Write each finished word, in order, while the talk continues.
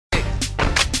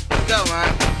Go on.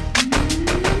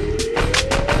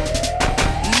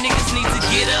 Niggas need to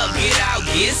get up, get out,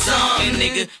 get some. And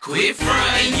nigga, quit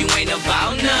frontin', you ain't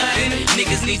about nothing.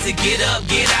 Niggas need to get up,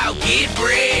 get out, get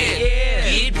bread.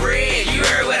 Get bread, you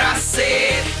heard what I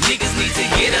said. Niggas need to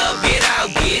get up, get out,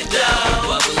 get dough.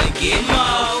 Bubble and get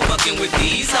more, fucking with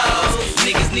these hoes.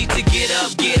 Niggas need to get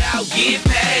up, get out, get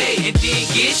paid. And then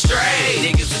get straight,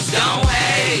 niggas is gon'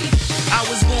 hate. I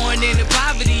was born into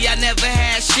poverty, I never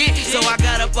had shit. So I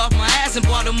got up off my ass and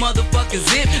bought a motherfucking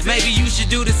zip. Maybe you should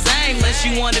do the same, unless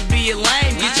you wanna be a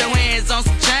lame. Get your hands on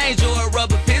some change or a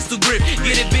rubber pistol grip.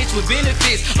 Get a bitch with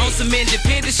benefits, on some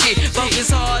independent shit. Focus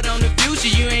hard on the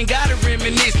future, you ain't gotta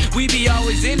reminisce. We be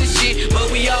always in the shit, but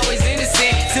we always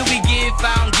innocent. Till we get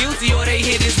found guilty or they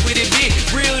hit us with a bit.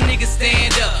 Real niggas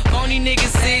stand up, phony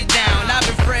niggas sit down. I've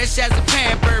been fresh as a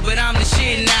pamper, but I'm the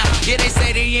shit now. Yeah, they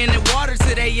say they in the water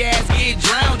till they ass get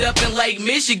drowned. Up in Lake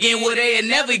Michigan where they'll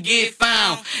never get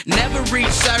found. Never reach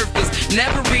surface,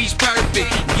 never reach perfect.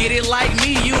 Get it like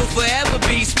me, you'll forever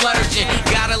be splurging.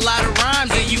 Got a lot of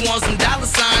rhymes and you want some dollar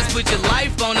signs. Put your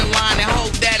life on the line and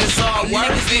hope that it's all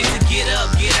worth it. To get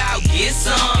up, get out, get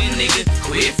some. Nigga,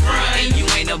 quit frontin', you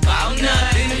ain't about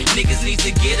nothing. Niggas need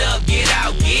to get up, get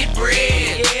out, get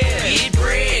bread. Get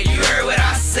bread, you heard what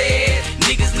I said.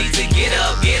 Niggas need to get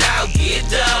up, get out, get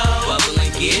dough. Bubble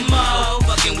and get more,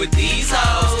 fucking with these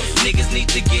hoes. Niggas need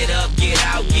to get up, get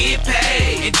out, get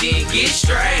paid. And then get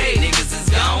straight.